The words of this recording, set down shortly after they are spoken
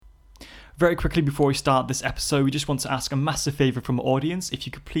Very quickly before we start this episode, we just want to ask a massive favour from our audience. If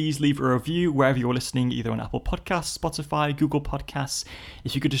you could please leave a review wherever you're listening, either on Apple Podcasts, Spotify, Google Podcasts.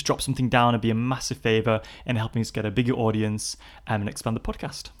 If you could just drop something down, it'd be a massive favour in helping us get a bigger audience and expand the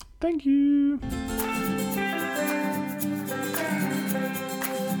podcast. Thank you.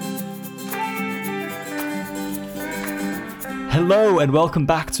 Hello and welcome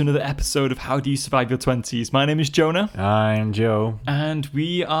back to another episode of How Do You Survive Your 20s? My name is Jonah. I'm Joe. And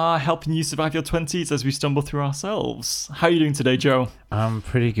we are helping you survive your 20s as we stumble through ourselves. How are you doing today, Joe? I'm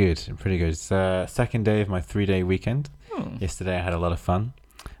pretty good. It's the second day of my 3-day weekend. Yesterday I had a lot of fun.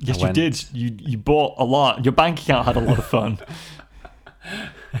 Yes, you did. You bought a lot. Your bank account had a lot of fun.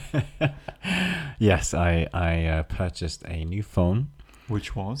 Yes, I purchased a new phone.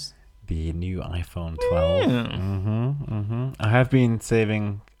 Which was? The new iPhone 12. I have been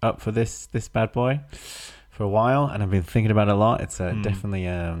saving up for this bad boy for a while, and I've been thinking about it a lot. It's definitely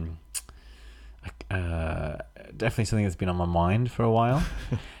something that's been on my mind for a while.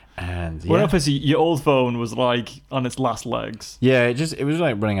 And well, obviously your old phone was like on its last legs. Yeah, it was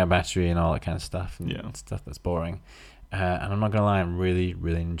like running out of battery and all that kind of stuff, and stuff that's boring. And I'm not gonna lie, I'm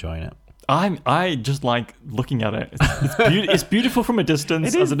really enjoying it. I just like looking at it. It's beautiful from a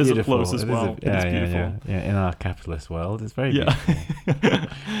distance as it is up close as well. It is beautiful. Yeah, in our capitalist world, it's very beautiful.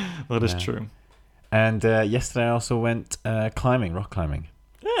 That is true. And yesterday I also went rock climbing.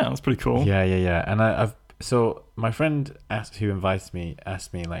 Yeah, that's pretty cool. Yeah. And so my friend who invited me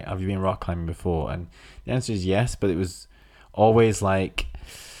asked me, like, have you been rock climbing before? And the answer is yes, but it was always like,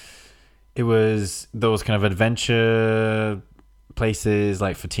 it was those kind of adventure places,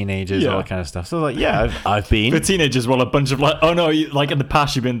 like for teenagers, all that kind of stuff. So like, I've been for teenagers. Well, a bunch of like, oh no, like in the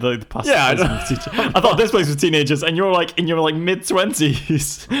past you've been the past. Yeah, I thought this place was teenagers, and you're like in your like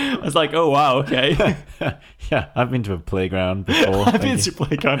mid-20s. I was like, oh wow, okay. Yeah, I've been to a playground before. I've been to a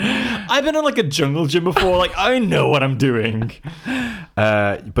playground. I've been in like a jungle gym before. Like I know what I'm doing.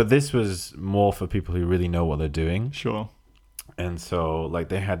 But this was more for people who really know what they're doing. Sure. And so, like,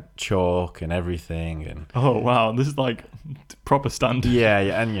 they had chalk and everything, and oh wow, this is like proper standard. Yeah,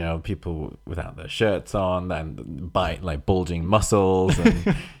 and people without their shirts on and bulging muscles,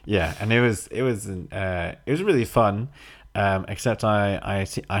 and and it was really fun. Except I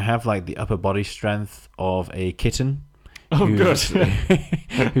have like the upper body strength of a kitten. Oh, good.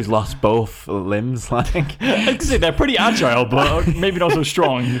 Who's lost both limbs, like. I can say they're pretty agile, but maybe not so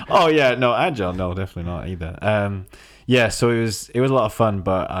strong. Oh yeah, no, agile, no, definitely not either. Yeah, so it was a lot of fun,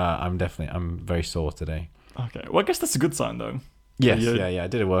 but I'm very sore today. Okay, well I guess that's a good sign though. Yes, yeah, I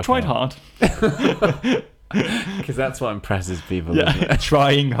did a workout. Tried hard. Because that's what impresses people. Yeah,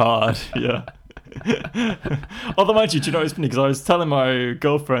 trying hard. Yeah. Although, mind you, do you know it's funny because I was telling my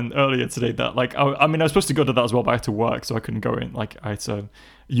girlfriend earlier today that like I was supposed to go to that as well, but I had to work, so I couldn't go in. Like I had to,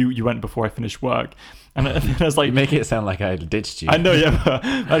 you went before I finished work, and I was like, you make it sound like I ditched you. I know, yeah, but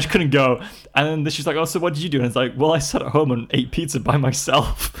I just couldn't go. And then she's like, oh, so what did you do? And it's like, well, I sat at home and ate pizza by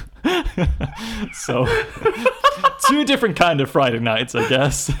myself. So 2 different kind of Friday nights, I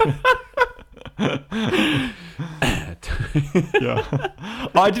guess. Yeah.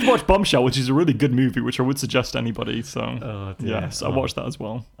 I did watch Bombshell, which is a really good movie, which I would suggest to anybody. So I watched that as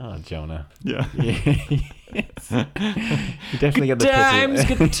well. Oh, Jonah. Yeah. You definitely get the times,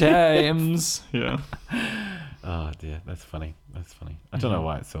 good times. Yeah. Oh dear, that's funny. I don't know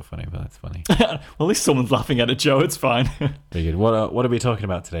why it's so funny, but that's funny. Well, at least someone's laughing at it, Joe. It's fine. Very good. What are we talking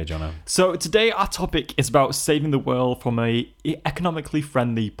about today, Jonah? So today our topic is about saving the world from a economically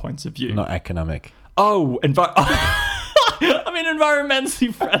friendly point of view. Not economic. Oh, I mean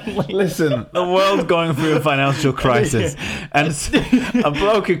environmentally friendly. Listen, the world's going through a financial crisis, and a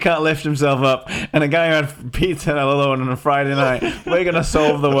bloke who can't lift himself up, and a guy who had pizza alone on a Friday night. We're gonna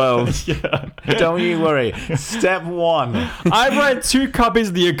solve the world. Yeah. Don't you worry. Step 1. I've read 2 copies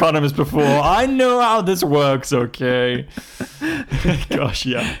of The Economist before. I know how this works. Okay. Gosh,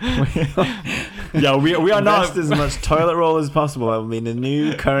 yeah. Yeah, we are Invest not as much toilet roll as possible. That will mean a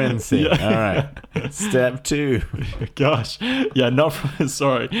new currency. Yeah. All right. Step 2. Gosh, yeah, not from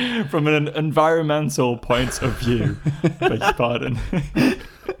from an environmental point of view. Beg your pardon.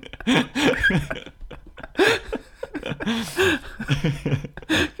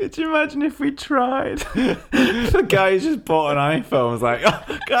 Could you imagine if we tried? The guy who just bought an iPhone was like,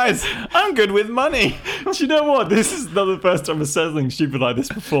 oh, guys, I'm good with money. Do you know what? This is not the first time I've said something stupid like this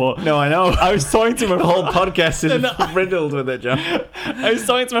before. No, I know. I was talking to my the whole podcast is riddled with it, John. I was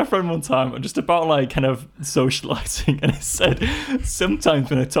talking to my friend one time just about like kind of socializing, and I said sometimes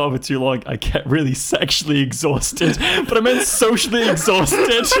when I talk for too long I get really sexually exhausted, but I meant socially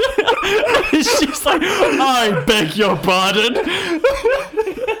exhausted. She's like, I beg your pardon.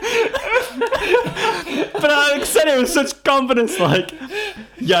 know, with such confidence, like,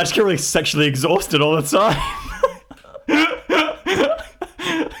 yeah, I just get really sexually exhausted all the time.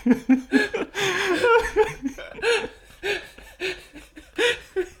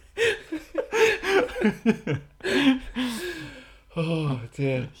 Oh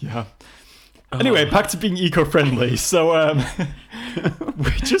dear. Yeah. Anyway, back to being eco-friendly. So,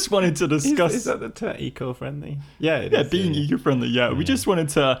 we just wanted to discuss. Is that the term eco-friendly? Yeah, it Yeah, is, being eco-friendly. Yeah, we just wanted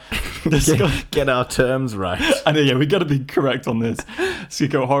to discuss. Get our terms right. I know, yeah, we got to be correct on this. It's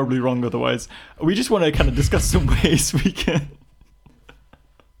gonna go horribly wrong otherwise. We just want to kind of discuss some ways we can.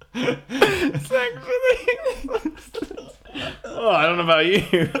 Oh, I don't know about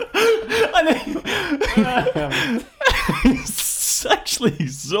you. I know. Sexually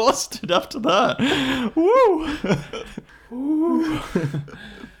exhausted after that. Woo!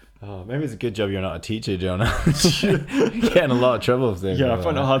 Oh, maybe it's a good job you're not a teacher, Jonah. You're getting a lot of trouble with this. Yeah, I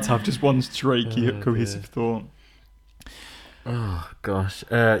find it hard to have just one straight cohesive thought. Oh gosh.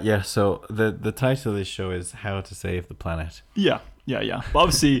 Yeah. So the title of this show is "How to Save the Planet." Yeah. But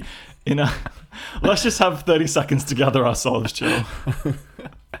obviously, let's just have 30 seconds to gather ourselves, Joe.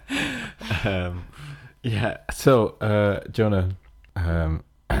 Yeah. So, Jonah.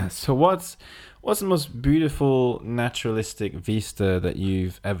 So what's the most beautiful naturalistic vista that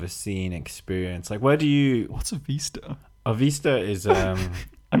you've ever seen, experienced? Like, where do you? What's a vista? A vista is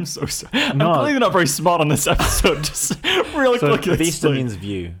I'm so sorry. I'm clearly not very smart on this episode. Just really so quickly. vista means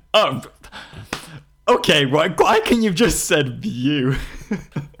view. Oh, okay, right. Why can you just said view?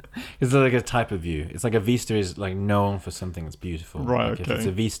 It's like a type of view. It's like a vista is like known for something that's beautiful. Right. Like Okay. If it's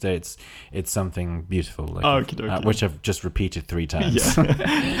a vista, it's something beautiful. Like Okey-dokey. which I've just repeated 3 times.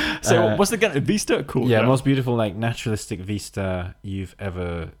 Yeah. So what's again? A vista? Cool. Yeah, most beautiful like naturalistic vista you've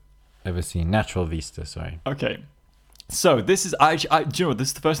ever seen. Natural vista. Sorry. Okay. So this is do you know what, this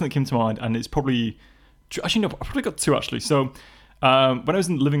is the first thing that came to mind, and it's probably actually no, I probably got 2 actually. So when I was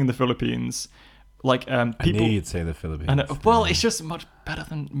living in the Philippines, like people. I knew you'd say the Philippines. And well, it's just much better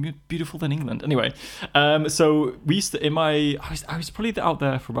than beautiful than England. Anyway, so we used to I was probably out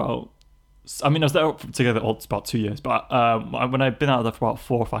there for about. I mean, I was there together about 2 years, but when I'd been out there for about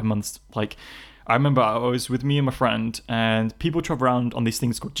 4 or 5 months, like I remember I was with me and my friend, and people travel around on these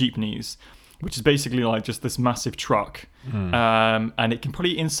things called jeepneys, which is basically like just this massive truck, and it can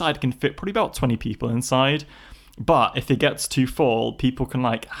fit probably about 20 people inside. But if it gets too full, people can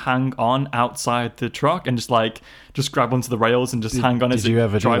like hang on outside the truck and just grab onto the rails and just hang on as you it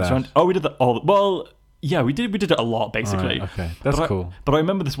ever do drives that? around. Oh, we did that all. Well, yeah, we did it a lot basically. Right, okay, that's cool. But I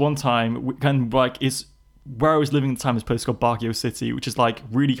remember this one time, is where I was living at the time. Is a place called Baguio City, which is like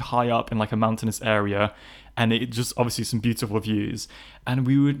really high up in like a mountainous area, and it just obviously some beautiful views. And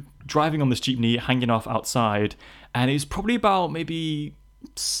we were driving on this jeepney, hanging off outside, and it was probably about maybe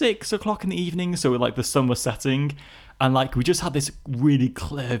 6 o'clock in the evening, so like the sun was setting, and like we just had this really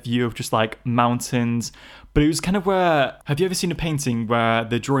clear view of just like mountains. But it was kind of where, have you ever seen a painting where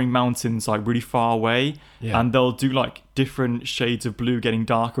they're drawing mountains like really far away, and they'll do like different shades of blue getting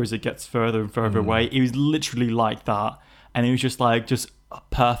darker as it gets further and further away? It was literally like that, and it was just a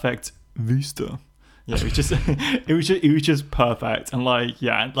perfect vista. Yeah, it was just it was just perfect, and like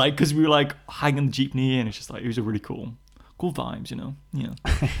because we were like hanging the jeepney, and it's just like it was a really cool vibes, you know. Yeah.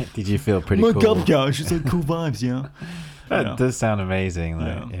 Did you feel pretty My cool? God, guys, it's like cool vibes, yeah. That does sound amazing.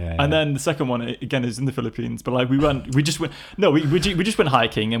 Like, yeah. And then the second one again is in the Philippines, but like we just went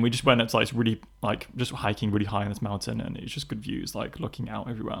hiking, and we just went up to like really like just hiking really high on this mountain, and it's just good views, like looking out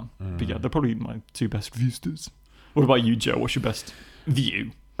everywhere. But yeah, they're probably my 2 best vistas. What about you, Joe? What's your best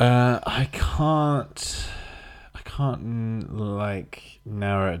view? I can't like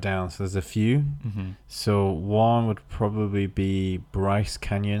narrow it down. So there's a few. So one would probably be Bryce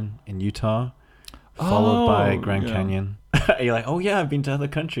Canyon in Utah, followed by Grand Canyon. You're like, oh yeah, I've been to other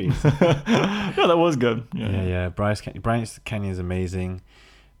countries. Yeah, that was good. Yeah. Bryce Canyon is amazing,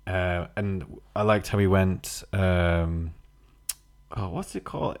 and I liked how we went. What's it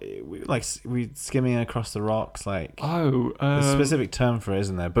called? We skimming across the rocks. Like, there's a specific term for it,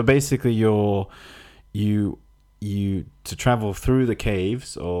 isn't there? But basically, you to travel through the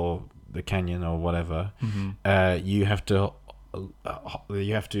caves or the canyon or whatever, you have to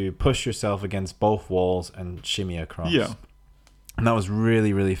push yourself against both walls and shimmy across. Yeah, and that was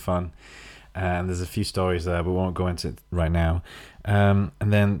really, really fun. And there's a few stories there, but we won't go into it right now. And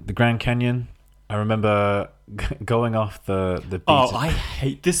then the Grand Canyon, I remember going off the beach. Oh, I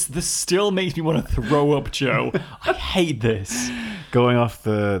hate this. This still makes me want to throw up, Joe. I hate this. Going off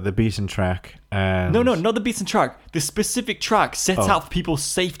the beaten track. And No, not the beaten track. The specific track sets out for people's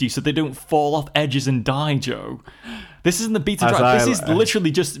safety so they don't fall off edges and die, Joe. This isn't the beta As drive. This I- is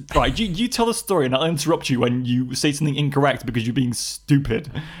literally just right. You tell a story, and I'll interrupt you when you say something incorrect because you're being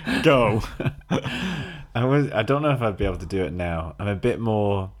stupid. Go. I don't know if I'd be able to do it now. I'm a bit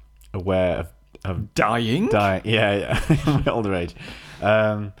more aware of Dying. dying. Yeah, in my older age.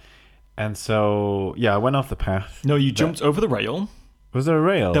 And so I went off the path. No, you jumped over the rail. Was there a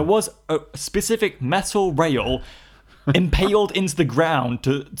rail? There was a specific metal rail impaled into the ground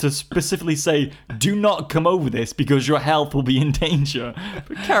to specifically say, do not come over this because your health will be in danger.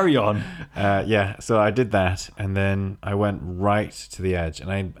 But carry on. So I did that, and then I went right to the edge,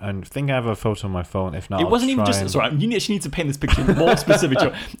 and I think I have a photo on my phone. If not, It wasn't even just... Sorry, you actually need to paint this picture more specific.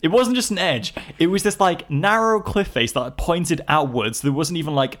 It wasn't just an edge. It was this like narrow cliff face that pointed outwards. There wasn't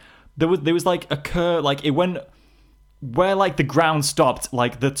even like... There was like a curve, like it went... Where like the ground stopped,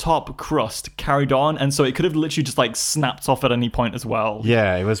 like the top crust carried on, and so it could have literally just like snapped off at any point as well.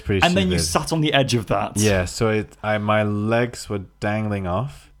 Yeah, it was pretty. And then you stupid. sat on the edge of that. Yeah, so my legs were dangling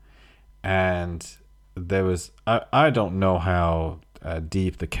off, and there was I don't know how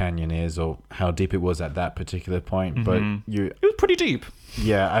deep the canyon is or how deep it was at that particular point, but It was pretty deep.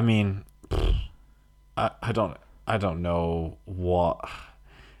 yeah, I mean, I don't know what.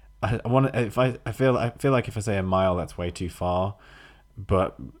 I want to. I feel like if I say a mile, that's way too far.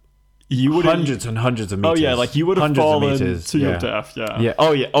 But You would hundreds and hundreds of meters. Oh yeah, like you would have hundreds of fallen meters, to your yeah. death. Yeah. Yeah.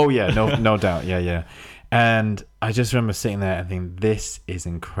 Oh yeah. No doubt. Yeah. And I just remember sitting there and thinking, this is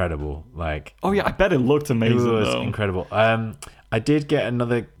incredible. Like, Oh yeah, I bet it looked it amazing. was though. incredible. I did get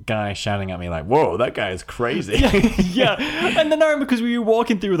another guy shouting at me like, "Whoa, that guy is crazy." Yeah, and then I remember because we were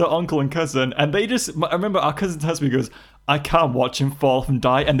walking through with our uncle and cousin, and they just, I remember our cousin tells me, he goes, I can't watch him fall and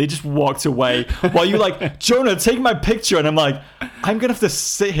die, and they just walked away while you like, Jonah, take my picture, and I'm like, I'm gonna have to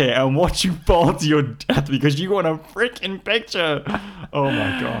sit here and watch you fall to your death because you want a freaking picture. Oh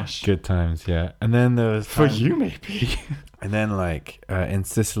my gosh. Good times, yeah. And then there was For time- you, maybe. And then like in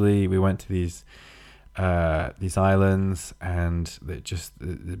Sicily, we went to these islands, and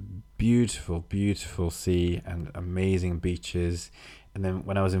the beautiful, beautiful sea and amazing beaches. And then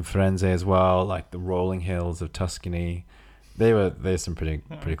when I was in Firenze as well, like the rolling hills of Tuscany, there's some pretty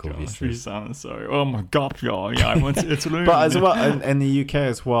cool Gosh, vistas. we sound sorry. Oh my god, yeah, I went to Italy. But as well, in the UK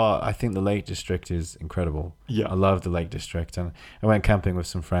as well, I think the Lake District is incredible. Yeah. I love the Lake District, and I went camping with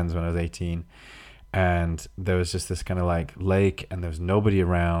some friends when I was 18, and there was just this kind of like lake, and there was nobody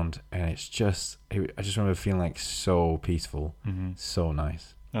around, and I just remember feeling like so peaceful, so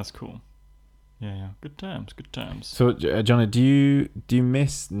nice. That's cool. Yeah. Good times. So, Johnny, do you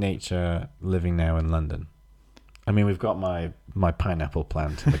miss nature living now in London? I mean, we've got my pineapple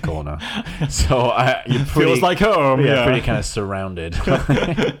plant in the corner, so you're pretty, Feels like home. Yeah. pretty kind of surrounded.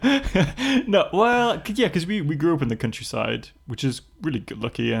 No, well, yeah, because we grew up in the countryside, which is really good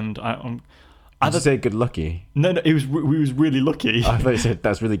lucky, and Did you say good lucky? No, we was really lucky. I thought you said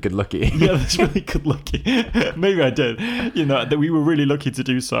that's really good lucky. Yeah, that's really good lucky. Maybe I did. You know, that we were really lucky to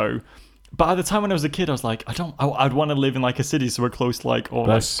do so. But at the time when I was a kid, I was like, I'd want to live in like a city so we're close to like all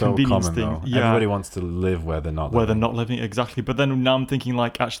That's like so convenience common thing. though. Yeah, Everybody wants to live where they're not. where they're not living exactly. But then now I'm thinking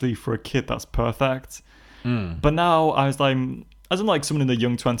like actually for a kid that's perfect. But now as I'm like someone in their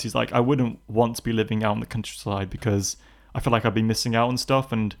young 20s, like I wouldn't want to be living out in the countryside because I feel like I'd be missing out on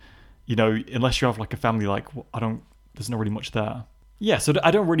stuff, and you know, unless you have like a family, like there's not really much there. Yeah, so I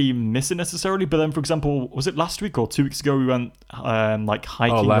don't really miss it necessarily. But then, for example, was it last week or 2 weeks ago we went like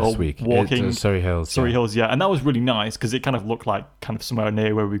hiking last or week. walking Surrey Hills. Hills, yeah, and that was really nice because it kind of looked like kind of somewhere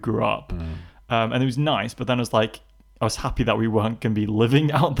near where we grew up, and it was nice. But then I was happy that we weren't going to be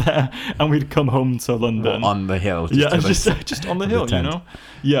living out there, and we'd come home to London On the hill. just on the hill, you tent. know.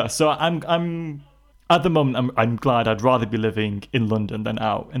 Yeah, so I'm at the moment I'm glad. I'd rather be living in London than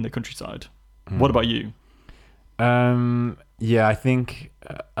out in the countryside. What about you? Yeah, I think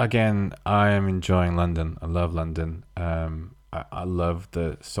again, I am enjoying London. I love London. I love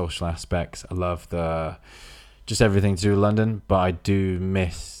the social aspects. I love just everything to do with London. But I do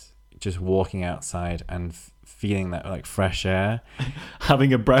miss just walking outside and feeling that like fresh air.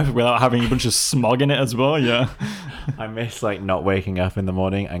 Having a breath without having a bunch of smog in it as well. Yeah. I miss like not waking up in the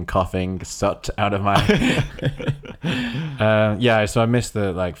morning and coughing soot out of my. Yeah, so I miss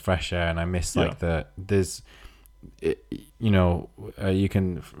the like fresh air, and I miss like you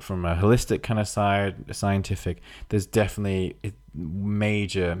can, from a holistic kind of side, scientific, there's definitely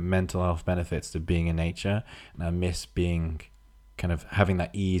major mental health benefits to being in nature, and I miss being kind of having that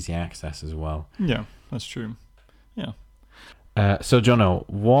easy access as well. Yeah, that's true. Yeah. So Jono,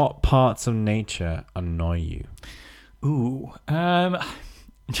 what parts of nature annoy you? Ooh. Do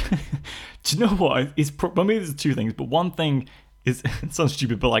you know what? Maybe there's two things, but one thing is, it sounds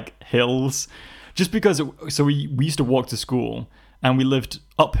stupid, but like hills. just because we used to walk to school, and we lived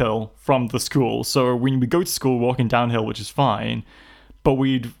uphill from the school. So when we go to school, walking downhill, which is fine, but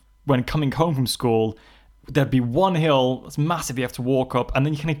when coming home from school, there'd be one hill that's massive you have to walk up, and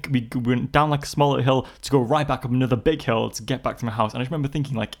then we went down like a smaller hill to go right back up another big hill to get back to my house. And I just remember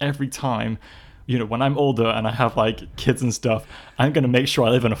thinking, like, every time, you know, when I'm older and I have like kids and stuff, I'm going to make sure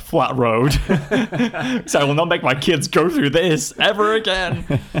I live on a flat road. So I will not make my kids go through this ever again.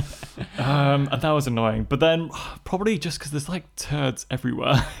 And that was annoying. But then probably just because there's like turds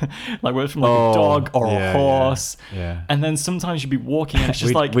everywhere, like whether it's from like a dog or a horse. Yeah. And then sometimes you'd be walking and it's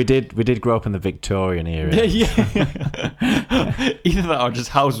just we did grow up in the Victorian era. Either that or just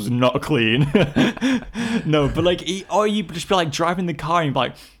house was not clean. No, but like, or you just be like driving the car and you'd be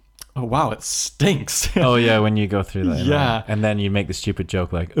like, oh wow, it stinks. Oh yeah, when you go through that. Yeah. Right? And then you make the stupid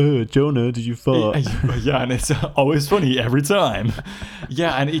joke like, Jonah, did you fart? Yeah, and it's always funny every time.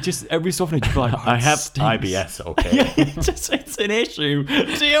 Yeah, and it just, every so often you'd be like, oh, I have stinks. IBS, okay. Yeah, it's an issue.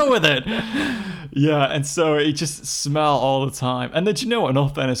 Deal with it. Yeah, and so it just smell all the time. And then, do you know what, in all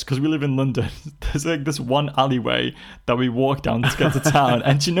fairness, because we live in London, there's like this one alleyway that we walk down to get to town,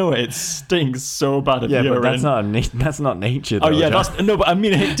 and do you know what, it stinks so bad of urine. But that's not nature though. Oh yeah, but I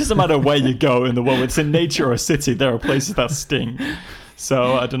mean, it doesn't matter where you go in the world. It's in nature or a city, there are places that stink.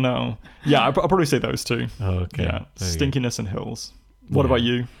 So I don't know. Yeah, I'll probably say those two. Oh, okay. Yeah, stinkiness and hills. What about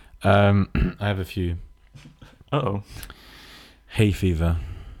you? I have a few. Uh-oh. Hay fever.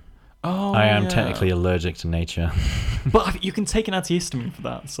 Oh, I am technically allergic to nature. But you can take an antihistamine for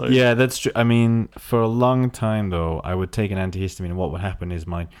that. So yeah, that's true. I mean, for a long time though, I would take an antihistamine, and what would happen is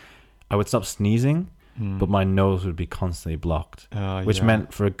I would stop sneezing, but my nose would be constantly blocked, which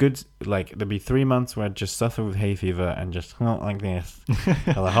meant for a good, like, there'd be 3 months where I'd just suffer with hay fever and just like this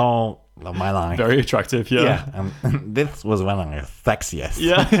for the whole of my life. Very attractive, yeah. Yeah, and this was when I was sexiest.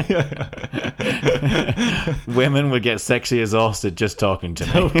 Yeah. Women would get sexy exhausted just talking to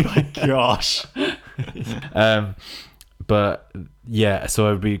me. Oh my gosh. But yeah, so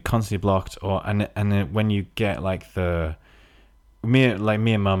it would be constantly blocked, and then when you get like me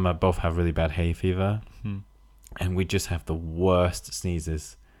and Mum both have really bad hay fever, and we just have the worst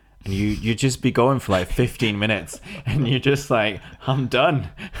sneezes. And you just be going for like 15 minutes, and you're just like, I'm done.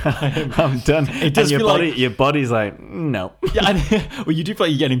 I'm done. It does and your body's like, no. Yeah, well, you do feel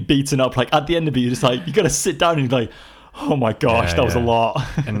like you're getting beaten up. Like at the end of it, you're just like, you got to sit down and you're like, oh my gosh, that was a lot.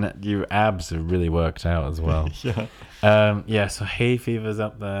 And your abs have really worked out as well. Yeah. So hay fever's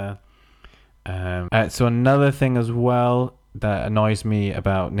up there. So another thing as well that annoys me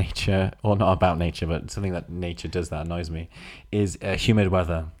about nature, or not about nature, but something that nature does that annoys me, is humid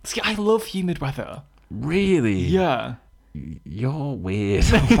weather. See, I love humid weather. Really? Yeah. You're weird.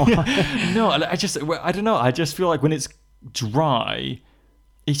 No, I don't know. I just feel like when it's dry,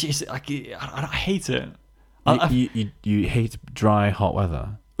 it's just like, I hate it. You hate dry, hot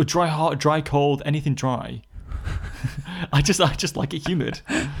weather? Dry, hot, dry, cold, anything dry. I just like it humid.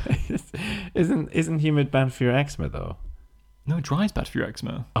 Isn't humid bad for your eczema though? No, dry is bad for your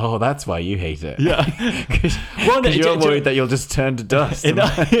eczema. Oh, that's why you hate it. Yeah. Because you're worried that you'll just turn to dust.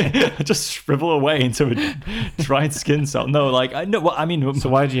 Just shrivel away into a dried skin cell. No, like, I know what I mean. So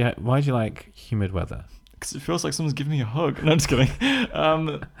why do you like humid weather? Because it feels like someone's giving me a hug. No, I'm just kidding.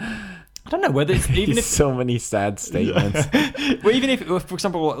 I don't know whether it's even if so many sad statements. Yeah. Well, even if, for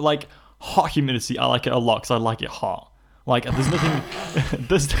example, like hot humidity, I like it a lot because I like it hot. Like, there's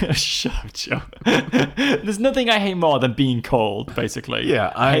nothing. Shut up, Joe. There's nothing I hate more than being cold. Basically,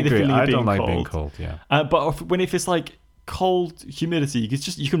 yeah, I agree. I don't like being cold. Yeah, but if it's like cold humidity,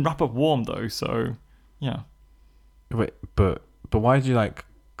 you can wrap up warm though. So, yeah. Wait, but why do you like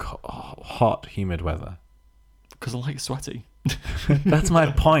hot, humid weather? Because I like sweaty. That's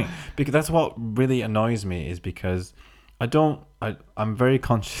my point. Because that's what really annoys me, is because I'm very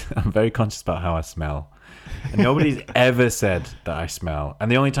conscious. I'm very conscious about how I smell. And nobody's ever said that I smell.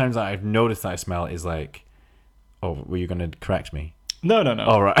 And the only times that I've noticed that I smell is like, oh, were you going to correct me? No.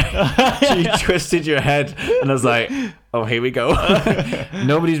 All right. So you twisted your head, and I was like, oh, here we go.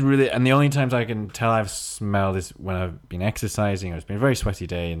 Nobody's really, and the only times I can tell I've smelled is when I've been exercising, or it's been a very sweaty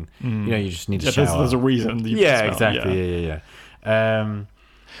day, and you just need to shower. There's a reason. Exactly. Yeah.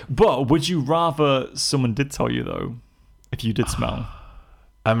 But would you rather someone did tell you though, if you did smell?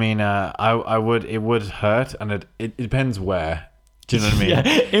 I mean, I would. It would hurt, and it depends where. Do you know what I mean?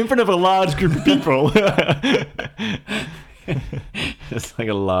 Yeah, in front of a large group of people. It's like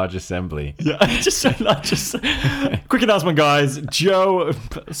a large assembly. Yeah, just quick announcement, guys. Joe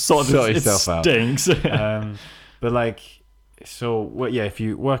sort yourself out. Stinks. But like, so yeah, if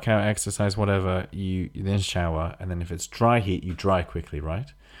you work out, exercise, whatever, you then shower, and then if it's dry heat, you dry quickly,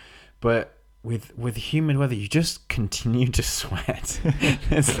 right? But with humid weather, you just continue to sweat.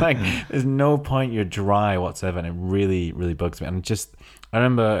 It's like there's no point you're dry whatsoever, and it really, really bugs me. And I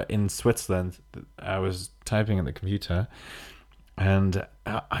remember in Switzerland, I was typing at the computer, and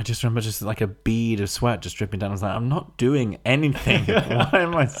I just remember just like a bead of sweat just dripping down. I was like, I'm not doing anything. Why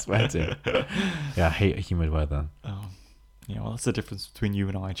am I sweating? Yeah, I hate humid weather. Oh, yeah. Well, that's the difference between you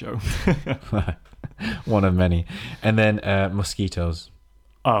and I, Joe. One of many. And then mosquitoes.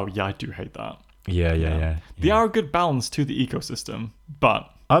 Oh, yeah, I do hate that. Yeah. They are a good balance to the ecosystem, but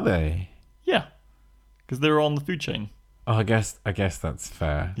Are they? yeah, because they're on the food chain. Oh, I guess that's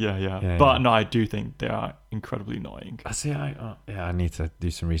fair. Yeah. But no, I do think they are incredibly annoying. I see. I need to do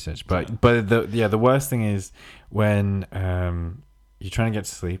some research. But the worst thing is when you're trying to get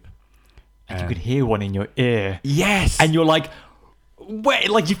to sleep, And you could hear one in your ear. Yes. And you're like, wait,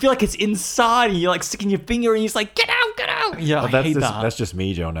 like you feel like it's inside, and you're like sticking your finger, and you're just like, get out. Yeah, I hate that. That's just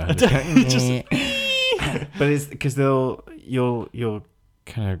me, Jonah. But it's because you'll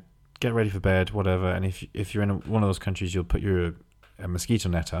kind of get ready for bed, whatever. And if you're in one of those countries, you'll put your mosquito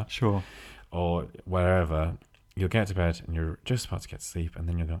net up, Sure. or wherever. You'll get to bed and you're just about to get to sleep, and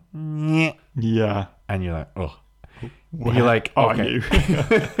then you'll go, Yeah. and you're like, oh. Where You're like, are okay. you?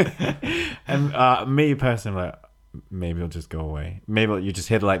 And me personally, like, maybe it'll just go away. Maybe you just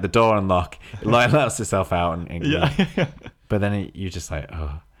hit like the door unlock, it lets itself out, and Yeah. But then you're just like,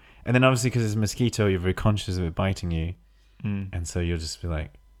 oh. And then obviously because it's a mosquito, you're very conscious of it biting you, and so you'll just be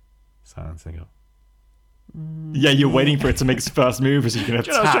like, silence, and go. Yeah, you're waiting for it to make its first move as you can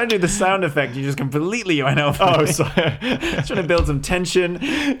attack. I was trying to do the sound effect. You just completely went off. Oh, sorry. Trying to build some tension,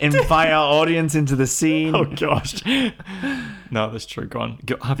 invite our audience into the scene. Oh gosh. No, that's true. Go on.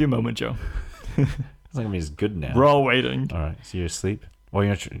 Have your moment, Joe. It's not gonna be as good now. We're all waiting. All right, so you're asleep. Well,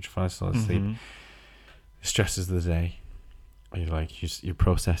 you're trying to fall asleep. Stresses of the day. You're like you're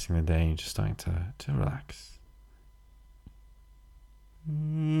processing the day, and you're just starting to relax.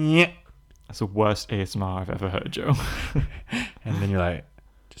 Yeah. That's the worst ASMR I've ever heard, Joe. And then you're like,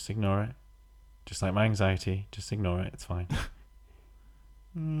 just ignore it. Just like my anxiety, just ignore it. It's fine.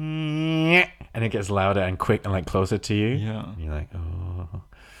 And it gets louder and quick and like closer to you. Yeah. And you're like, oh.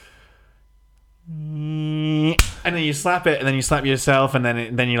 And then you slap it, and then you slap yourself, and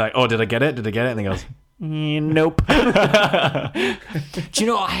then you're like, oh, did I get it? And it goes, nope. Do you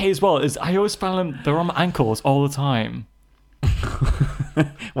know what I hate as well? Is I always find them, they're on my ankles all the time.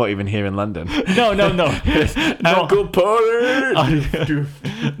 What, even here in London? No. Ankle porridge.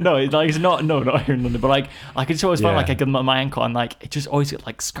 No, it's not here in London, but like I can just always find like I get them on my ankle, and like it just always get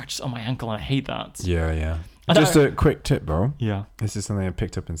like scratches on my ankle, and I hate that. Yeah. Just a quick tip, bro. Yeah. This is something I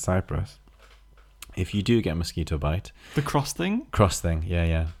picked up in Cyprus. If you do get a mosquito bite, The cross thing?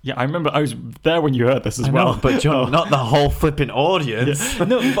 yeah. Yeah, I remember I was there when you heard this as well. But John, not the whole flipping audience. Yeah.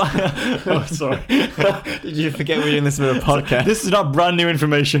 No, but oh, sorry. Did you forget we're doing this with a podcast? This is not brand new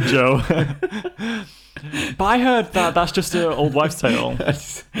information, Joe. But I heard that that's just an old wives' tale.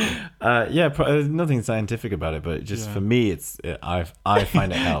 There's nothing scientific about it, but just for me, I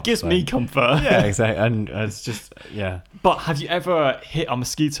find it helps. Gives me comfort. Yeah, exactly, and it's just But have you ever hit a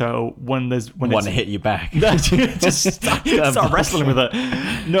mosquito when one hit you back? just start wrestling with it.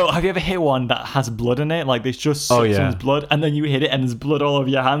 No, have you ever hit one that has blood in it? Like there's just someone's blood, and then you hit it, and there's blood all over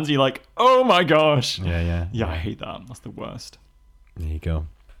your hands. You're like, oh my gosh. Yeah. I hate that. That's the worst. There you go.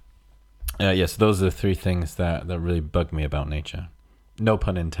 So those are the three things that really bug me about nature. No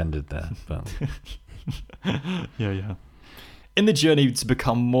pun intended there, but Yeah. In the journey to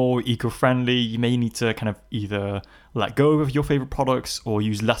become more eco-friendly, you may need to kind of either let go of your favorite products or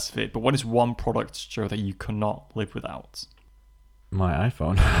use less of it. But what is one product, Joe, that you cannot live without? my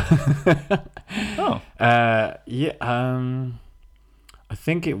iPhone. Oh. I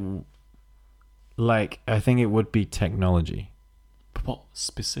think it would be technology. But what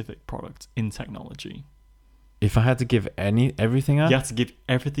specific product in technology? If I had to give everything up? You have to give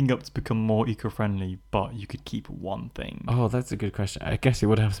everything up to become more eco-friendly, but you could keep one thing. Oh, that's a good question. I guess it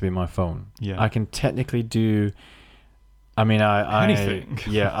would have to be my phone. Yeah. I can technically do. I mean, anything.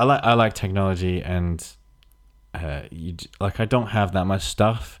 I like technology, and I don't have that much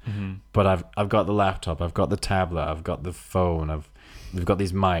stuff, but I've got the laptop, I've got the tablet, I've got the phone, we've got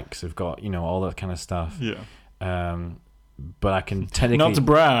these mics, we've got all that kind of stuff. Yeah. But I can technically not to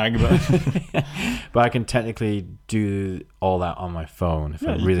brag, but but I can technically do all that on my phone if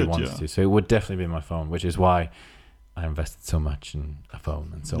I really wanted to. So it would definitely be my phone, which is why I invested so much in a phone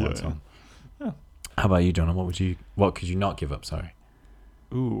and so on. So yeah. How about you, Jonah? What could you not give up? Sorry.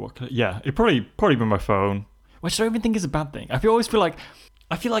 Ooh, it'd probably be my phone, which I don't even think is a bad thing. I feel like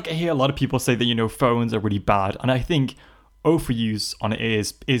I hear a lot of people say that phones are really bad, and I think overuse on it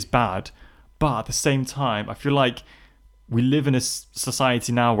is bad. But at the same time, I feel like we live in a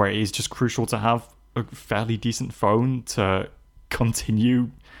society now where it is just crucial to have a fairly decent phone to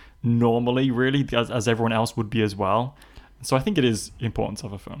continue normally, really, as everyone else would be as well. So I think it is important to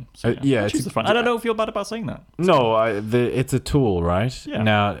have a phone. So yeah, I choose the phone. I don't feel bad about saying that. No, it's a tool, right? Yeah.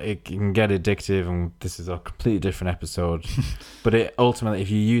 Now, it can get addictive, and this is a completely different episode. But it ultimately, if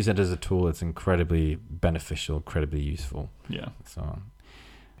you use it as a tool, it's incredibly beneficial, incredibly useful. Yeah.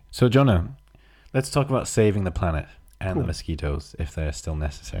 So Jonah, let's talk about saving the planet and Cool. the mosquitoes, if they're still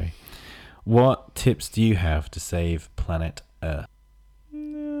necessary. What tips do you have to save planet Earth?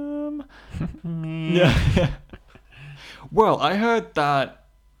 Yeah. Well, I heard that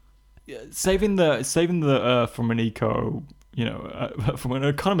saving the Earth from an from an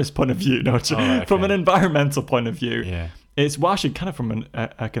economist point of view, okay. from an environmental point of view, Yeah. it's actually kind of from an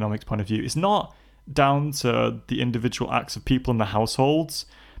economics point of view. It's not down to the individual acts of people in the households,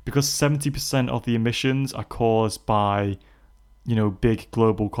 because 70% of the emissions are caused by, big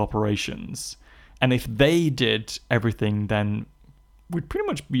global corporations. And if they did everything, then we'd pretty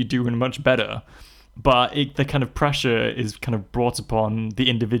much be doing much better. But the kind of pressure is kind of brought upon the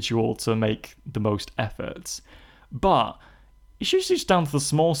individual to make the most efforts. But it's usually just down to the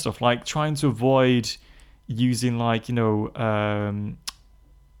small stuff, like trying to avoid using I can't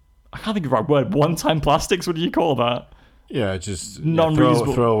think of the right word, one-time plastics, what do you call that? Yeah, just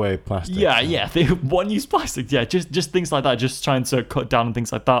Non-reusable. throw away plastic. Yeah, one-use plastics. Yeah, just things like that. Just trying to cut down on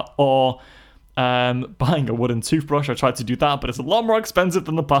things like that, or buying a wooden toothbrush. I tried to do that, but it's a lot more expensive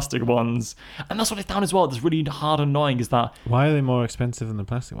than the plastic ones. And that's what I found as well. That's really hard and annoying. Is that Why are they more expensive than the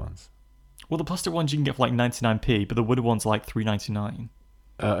plastic ones? well, the plastic ones you can get for like 99p, but the wooden ones are like $3.99.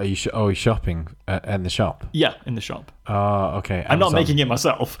 Are you shopping at the shop? Yeah, in the shop. Oh, okay. I'm not Amazon. making it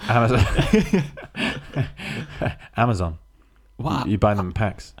myself. Amazon. Amazon. Wow. You buy them in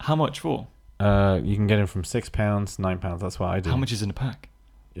packs. How much for? You can get them from £6, £9. That's what I do. How much is in a pack?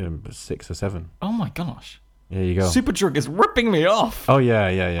 6 or 7. Oh my gosh. There you go. Superdrug is ripping me off. Oh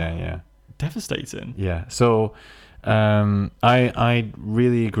yeah. Devastating. Yeah. So, I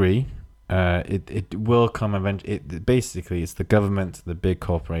really agree. It will come eventually. Basically, it's the government, the big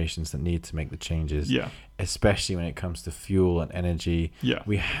corporations that need to make the changes. Yeah. Especially when it comes to fuel and energy. Yeah.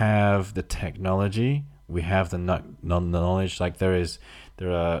 We have the technology. We have the knowledge. Like there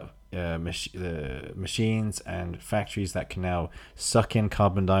are machines and factories that can now suck in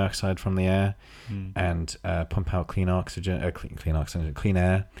carbon dioxide from the air and pump out clean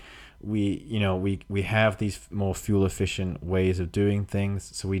air. We have these more fuel efficient ways of doing things,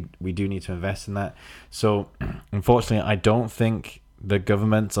 so we do need to invest in that. So unfortunately, I don't think the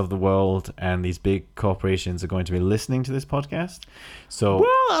governments of the world and these big corporations are going to be listening to this podcast. So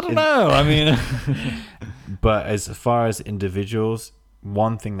Well, I don't know. I mean, but as far as individuals,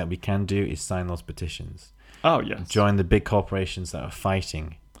 one thing that we can do is sign those petitions. oh yes. Join the big corporations that are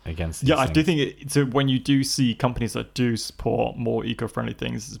fighting against these Yeah, I do things. think so when you do see companies that do support more eco-friendly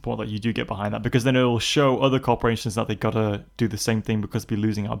things, it's important that you do get behind that, because then it'll show other corporations that they gotta do the same thing, because we'll be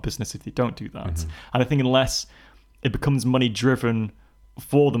losing our business if they don't do that. Mm-hmm. And I think unless it becomes money driven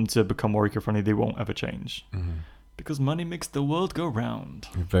for them to become more eco-friendly, they won't ever change. Because money makes the world go round.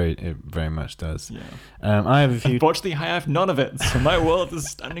 It very much does. Yeah. I have a few. Unfortunately, I have none of it, so my world is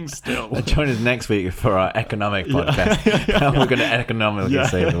standing still. Join us next week for our economic podcast. How we're going to economically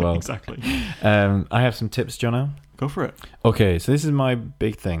save the world. Exactly. I have some tips, Jono. Go for it. Okay, so this is my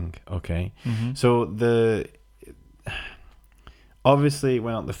big thing. Okay, so obviously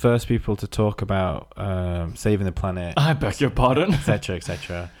we're not the first people to talk about saving the planet, I beg your pardon. etc.,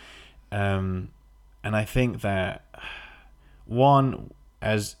 etc. And I think that one,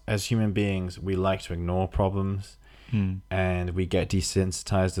 as human beings, we like to ignore problems, and we get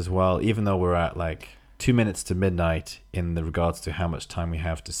desensitized as well. Even though we're at like 2 minutes to midnight in the regards to how much time we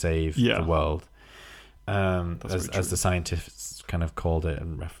have to save the world, as the scientists kind of called it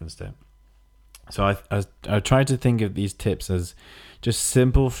and referenced it. So I tried to think of these tips as just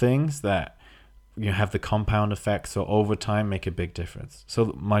simple things that have the compound effect, so over time make a big difference.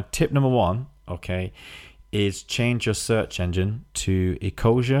 So my tip number 1, okay, is change your search engine to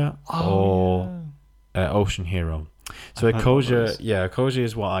Ecosia or Ocean Hero. So Ecosia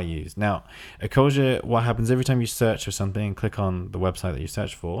is what I use. Now, Ecosia, what happens every time you search for something and click on the website that you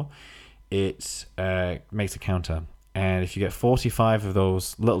search for, it makes a counter. And if you get 45 of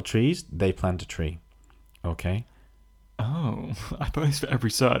those little trees, they plant a tree. Okay? Oh, I thought it's for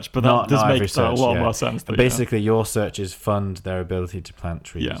every search, but Not that does every make search, a lot more sense. Though, basically, your searches fund their ability to plant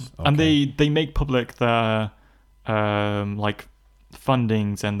trees. Yeah, Okay. and they make public their like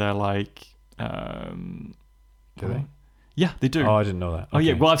fundings and their like Do they? Yeah, they do. Oh, I didn't know that. Oh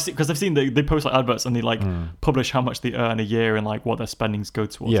yeah, Okay. well I've seen they post like adverts and they like publish how much they earn a year and like what their spendings go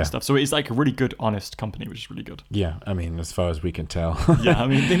towards Yeah. and stuff. So it's like a really good, honest company, which is really good. Yeah, I mean, as far as we can tell. Yeah, I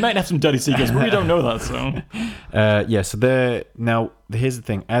mean they might have some dirty secrets, but we don't know that. So Yeah, so they're now. Here's the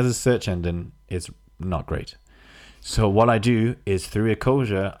thing: as a search engine, it's not great. So what I do is through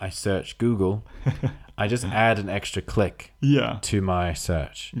Ecosia, I search Google. I just add an extra click yeah, to my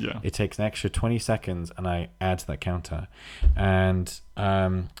search. yeah, It takes an extra 20 seconds, and I add to that counter. And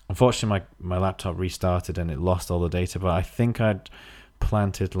unfortunately, my laptop restarted and it lost all the data. But I think I'd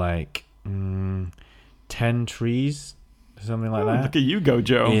planted like 10 trees, something like that, look at you go,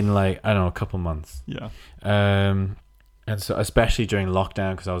 Joe. in like I don't know, a couple months. Yeah, And so, especially during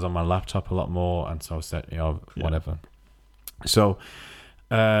lockdown, because I was on my laptop a lot more, and so I said, whatever. So,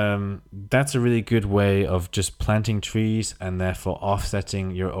 that's a really good way of just planting trees and therefore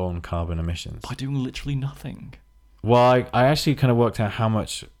offsetting your own carbon emissions. by doing literally nothing. Well, I actually kind of worked out how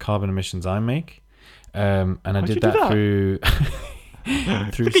much carbon emissions I make, and I How'd did you do that that? through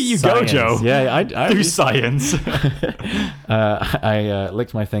through Look at you science. go, Joe. Yeah, I Through science. I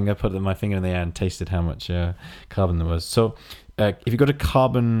licked my finger, put my finger in the air, and tasted how much carbon there was. So, if you go to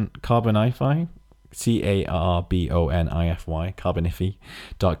Carbonify, CARBONIFY,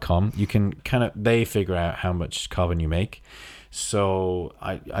 carbonify.com, you can they figure out how much carbon you make. So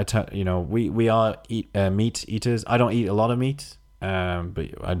we are meat eaters. I don't eat a lot of meat, but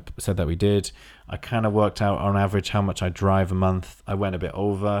I said that we did. I kind of worked out on average how much I drive a month. I went a bit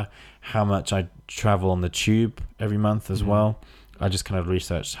over how much I travel on the tube every month as well. I just kind of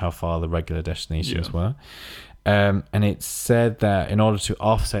researched how far the regular destinations were. And it said that in order to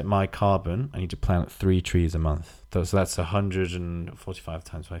offset my carbon, I need to plant 3 trees a month. So that's 145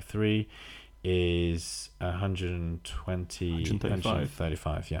 times by 3 is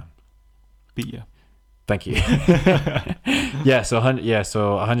 135, yeah. Beat you. Thank you. So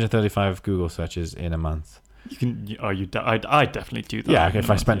 135 Google searches in a month. You can. I definitely do that. Yeah, if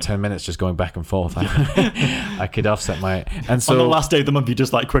I spent 10 minutes just going back and forth, I could offset my. And so on the last day of the month, you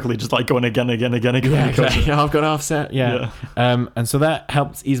just like quickly just like going again. Yeah, exactly. I've got to offset. Yeah. And so that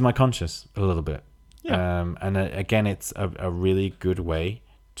helps ease my conscience a little bit. Yeah. And again, it's a really good way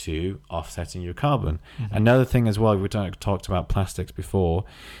to offsetting your carbon. Another thing as well, we talked about plastics before,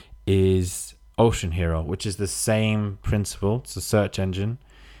 is Ocean Hero, which is the same principle. It's a search engine,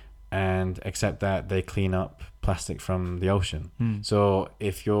 and except that they clean up plastic from the ocean. So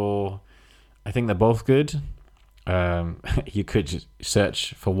I think they're both good. You could just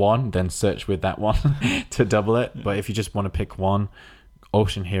search for one, then search with that one to double it. But if you just want to pick one,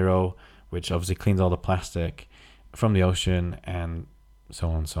 Ocean Hero, which obviously cleans all the plastic from the ocean and so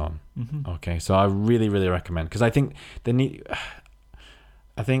on and so on. Okay, so I really, really recommend, because I think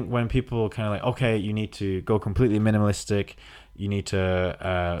when people kind of like, okay, you need to go completely minimalistic, you need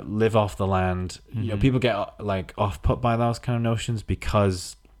to live off the land. People get like off put by those kind of notions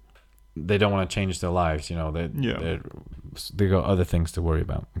because they don't want to change their lives. They got other things to worry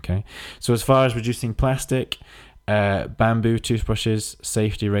about. Okay, so as far as reducing plastic, bamboo toothbrushes,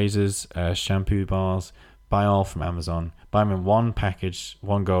 safety razors, shampoo bars, buy all from Amazon. Buy them in one package,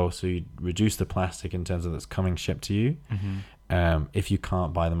 one go, so you reduce the plastic in terms of that's coming shipped to you. If you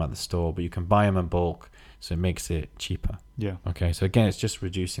can't buy them at the store, but you can buy them in bulk, so it makes it cheaper. Yeah. Okay, so again, it's just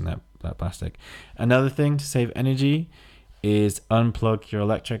reducing that plastic. Another thing to save energy is unplug your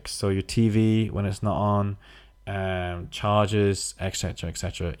electrics, so your TV when it's not on, chargers,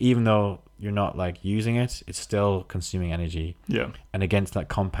 etc. Even though you're not like using it, it's still consuming energy. Yeah. And against that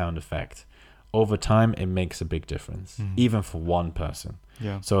compound effect, over time, it makes a big difference, even for one person.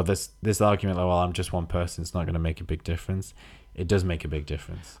 Yeah. So this argument, like, well, I'm just one person, it's not going to make a big difference. It does make a big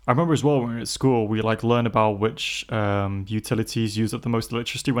difference. I remember as well when we were at school, we like learn about which utilities use up the most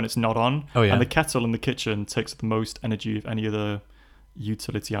electricity when it's not on. Oh, yeah. And the kettle in the kitchen takes up the most energy of any other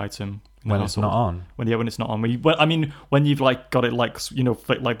utility item in the When it's household. not on. When it's not on. When you've like got it like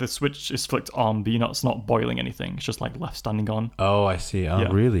flicked, like the switch is flicked on, but it's not boiling anything. It's just like left standing on. Oh, I see. Oh, Yeah.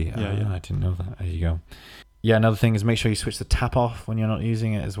 really? Yeah. I didn't know that. There you go. Yeah, another thing is make sure you switch the tap off when you're not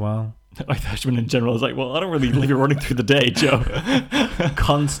using it as well. I thought in general, I was like, well, I don't really leave it running through the day, Joe.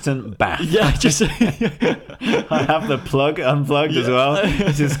 Constant bath. Yeah, just I have the plug unplugged as well.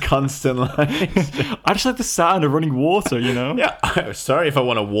 It's just constant like. I just like the sound of running water, Yeah, sorry if I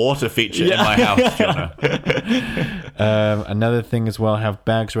want a water feature in my house, Jonah. Another thing as well, have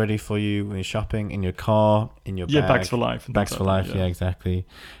bags ready for you when you're shopping, in your car, in your bag. bags for life. and Bags things for like life, that, yeah, exactly.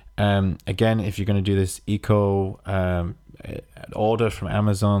 Again, if you're going to do this eco order from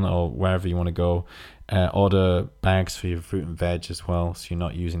Amazon or wherever you want to go, order bags for your fruit and veg as well, so you're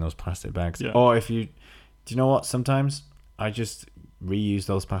not using those plastic bags. Yeah. Or do you know what, sometimes I just reuse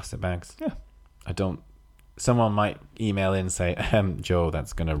those plastic bags. Yeah. I don't. Someone might email in and say, Joe,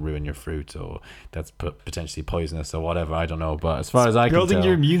 that's going to ruin your fruit, or that's potentially poisonous, or whatever. I don't know. But as far as I can tell, building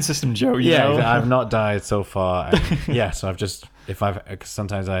your immune system, Joe. You know? I've not died so far. And so I've just, cause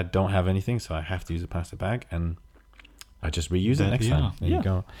sometimes I don't have anything, so I have to use a plastic bag, and I just reuse it next time. There you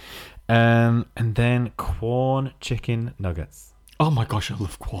go. And then Quorn chicken nuggets. Oh my gosh, I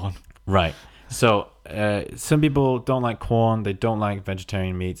love Quorn. Right. So some people don't like Quorn. They don't like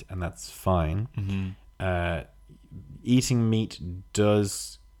vegetarian meat, and that's fine. Mm-hmm. Eating meat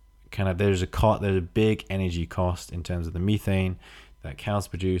does kind of, there's a big energy cost in terms of the methane that cows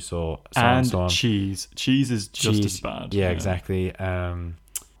produce, or so on and so on. Cheese is just as bad. Yeah, exactly. And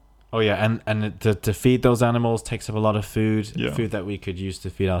to feed those animals takes up a lot of food that we could use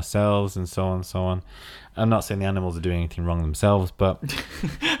to feed ourselves, and so on and so on. I'm not saying the animals are doing anything wrong themselves, but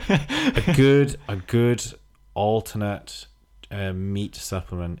a good alternate meat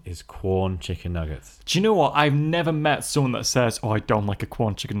supplement is Quorn chicken nuggets. Do you know what? I've never met someone that says, I don't like a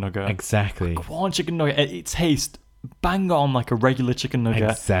Quorn chicken nugget. Exactly. A Quorn chicken nugget, it tastes bang on like a regular chicken nugget.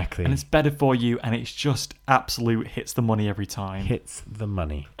 Exactly. And it's better for you, and it's just absolute hits the money every time. Hits the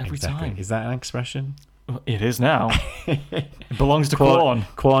money. Every exactly. time. Is that an expression? It is now. It belongs to Quorn.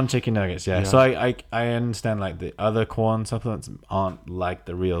 Quorn chicken nuggets, yeah. So I understand, like, the other Quorn supplements aren't like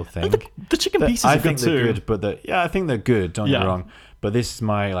the real thing. The chicken pieces are good too. They're good, but I think they're good, don't get me wrong. But this is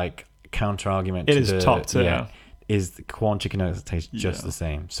my, like, counter argument to the top tier. Yeah, is the Quorn chicken nuggets taste just the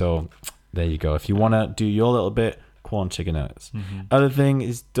same. So there you go. If you want to do your little bit, Quorn chicken nuggets. Mm-hmm. Other thing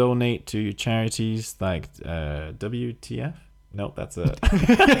is donate to charities like WTF. Nope, that's a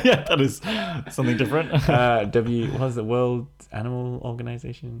yeah, that is something different. What was the World Animal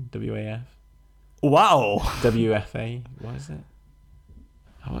Organization? WAF. Wow. WFA. What is it?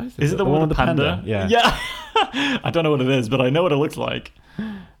 What is it? Is it the one with the panda? Yeah. Yeah. I don't know what it is, but I know what it looks like.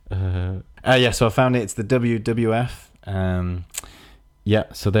 So I found it. It's the WWF.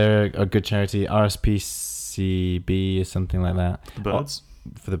 So they're a good charity. RSPCB or something like that. The birds.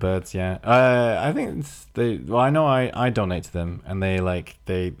 For the birds, yeah. I think I know I donate to them, and they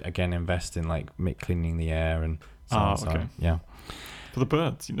again invest in like cleaning the air and so on. So on. Yeah. For the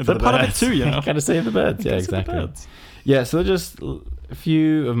birds, they're part of it too, Gotta save the birds, yeah, exactly. Yeah, so just a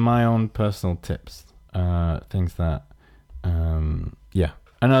few of my own personal tips, things that,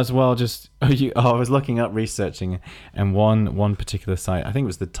 and as well, just I was looking up, researching, and one particular site, I think it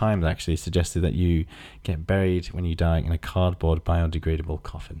was the Times, actually suggested that you get buried when you die in a cardboard biodegradable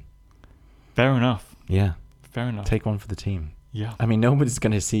coffin. Fair enough. Yeah. Fair enough. Take one for the team. Yeah. I mean, nobody's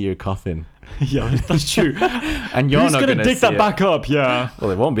going to see your coffin. Yeah, that's true. And you're Who's not going to dig that back up? Yeah. Well,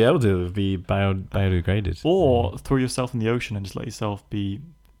 they won't be able to be biodegraded. Or throw yourself in the ocean and just let yourself be,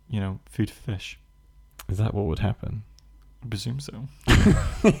 food for fish. Is that what would happen? I presume so.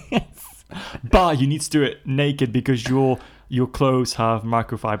 Yes. But you need to do it naked because your clothes have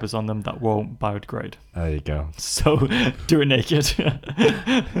microfibers on them that won't biodegrade. There you go. So do it naked.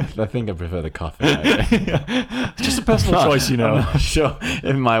 I think I prefer the coffin. Yeah. It's just a personal choice, I'm not sure.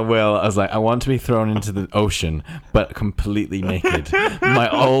 In my will, I was like, I want to be thrown into the ocean, but completely naked. My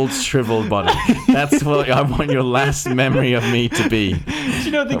old shriveled body. That's what I want your last memory of me to be.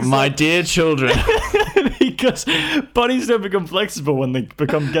 My dear children. Because bodies don't become flexible when they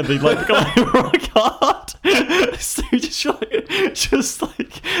become rock hard. So just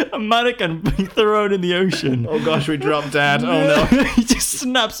like a mannequin being thrown in the ocean. Oh gosh, we dropped Dad. Oh no. He just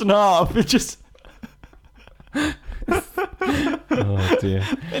snaps in half. It just oh dear.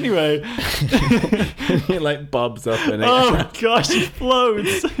 Anyway. He like bobs up in it. Oh gosh, he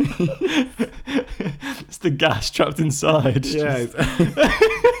floats. It's the gas trapped inside. Yeah.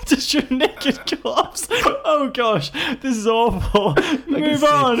 Just your naked corpse. Oh gosh, this is awful. Move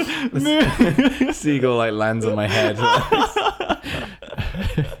on. Seagull like lands on my head.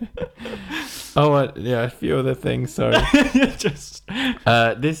 A few other things. Sorry.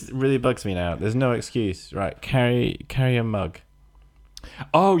 This really bugs me now. There's no excuse. Right, carry a mug.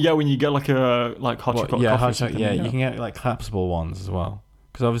 Oh yeah, when you get like hot chocolate coffee. Yeah, hot chocolate. Yeah, you can get like collapsible ones as well.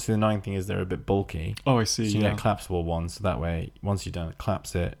 Because obviously the annoying thing is they're a bit bulky. Oh, I see. So you get collapsible ones, so that way once you're done, it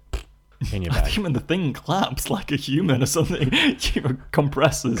claps it in your bag. I think when the thing claps like a human or something,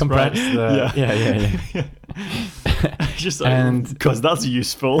 compresses. Compress right? Yeah. Just because that's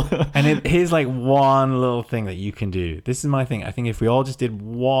useful. And here's like one little thing that you can do. This is my thing. I think if we all just did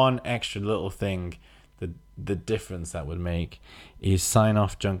one extra little thing, the difference that would make is sign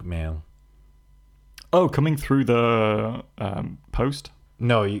off junk mail. Oh, coming through the post?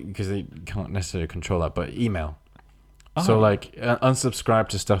 No, because they can't necessarily control that, but email. Oh. So like unsubscribe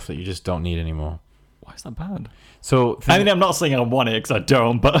to stuff that you just don't need anymore. Why is that bad? So I mean, I'm not saying I want it because I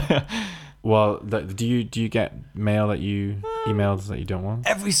don't, but well, do you get mail that emails that you don't want?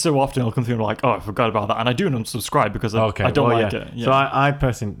 every so often it'll come through and like, oh, I forgot about that, and I do unsubscribe because I don't like it. Yeah. So I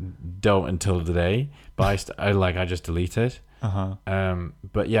personally don't until today, but I just delete it.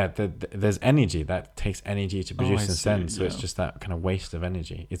 But yeah, there's energy that takes energy to produce and send, so it's just that kind of waste of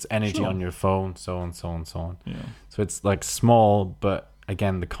energy. It's energy on your phone, so on. Yeah. So it's like small, but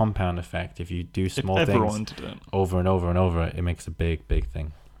again, the compound effect. If you do small things over and over and over, it makes a big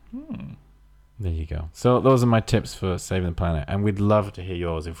thing. There you go. So those are my tips for saving the planet, and we'd love to hear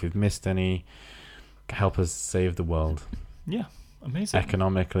yours. If we've missed any, help us save the world. Yeah, amazing.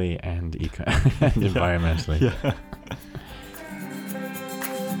 Economically and environmentally. Yeah.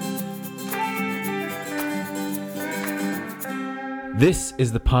 This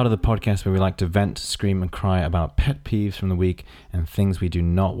is the part of the podcast where we like to vent, scream, and cry about pet peeves from the week and things we do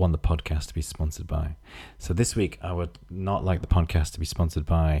not want the podcast to be sponsored by. So this week, I would not like the podcast to be sponsored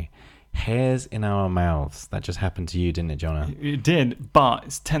by hairs in our mouths. That just happened to you, didn't it, Jonah? It did, but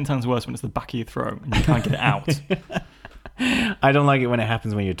it's 10 times worse when it's the back of your throat and you can't get it out. I don't like it when it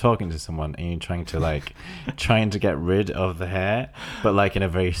happens when you're talking to someone and you're trying to get rid of the hair, but like in a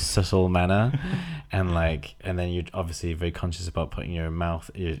very subtle manner, and then you're obviously very conscious about putting your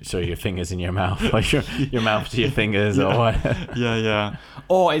fingers in your mouth, like your mouth to your fingers or whatever. Yeah.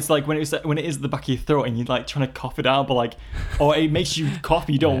 Or it's like when it is the back of your throat and you're like trying to cough it out, but like, or it makes you cough.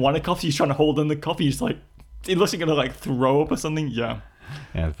 You don't want to cough. So you're trying to hold in the cough. You just like it looks like you're gonna like throw up or something. Yeah.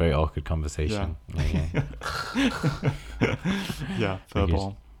 Yeah, it's a very awkward conversation. Yeah. Yeah, fair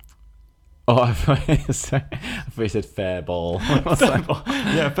ball. Oh, I thought you said fair ball. Fair ball.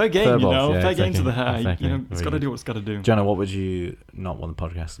 Yeah, fair game, fair balls, fair game to the hair. Exactly. It's got to do what it's got to do. Jonah, what would you not want the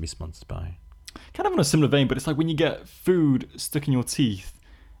podcast to be sponsored by? Kind of in a similar vein, but it's like when you get food stuck in your teeth,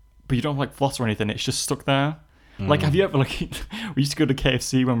 but you don't have like floss or anything, it's just stuck there. Like, have you ever, like, we used to go to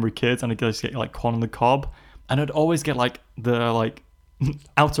KFC when we were kids and I'd just get like corn on the cob, and I'd always get like the like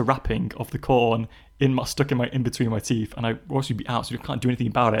outer wrapping of the corn stuck in between my teeth, and I also be out, so you can't do anything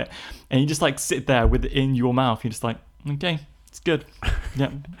about it, and you just like sit there with it in your mouth. You're just like, okay, it's good.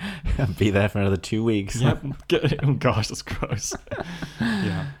 Yeah. Be there for another 2 weeks. Yep. Oh gosh, that's gross.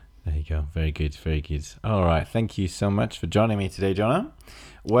 Yeah. There you go. Very good. All right. Thank you so much for joining me today, Jonah.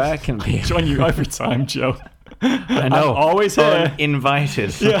 Where can we join you every time, Joe? I know. I'm always here.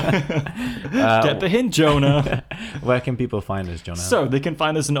 Invited. Yeah. Get the hint, Jonah. Where can people find us, Jonah? So they can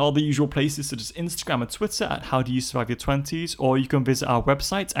find us in all the usual places, such as Instagram and Twitter at How Do You Survive Your 20s, or you can visit our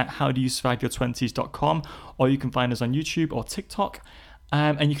website at howdoyousurviveyour20s.com, or you can find us on YouTube or TikTok.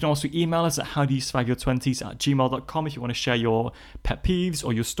 And you can also email us at howdoyousurviveyour20s@gmail.com if you want to share your pet peeves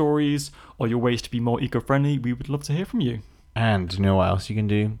or your stories or your ways to be more eco-friendly. We would love to hear from you. And you know what else you can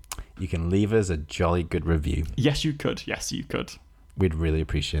do? You can leave us a jolly good review. Yes, you could. We'd really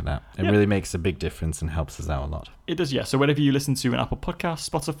appreciate that. It really makes a big difference and helps us out a lot. It does, yeah. So whenever you listen to an Apple Podcast,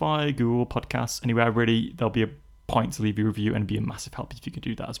 Spotify, Google Podcasts, anywhere really, there'll be a point to leave a review, and it'd be a massive help if you could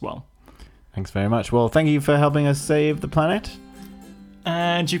do that as well. Thanks very much. Well, thank you for helping us save the planet.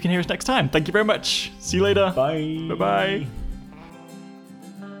 And you can hear us next time. Thank you very much. See you later. Bye. Bye-bye.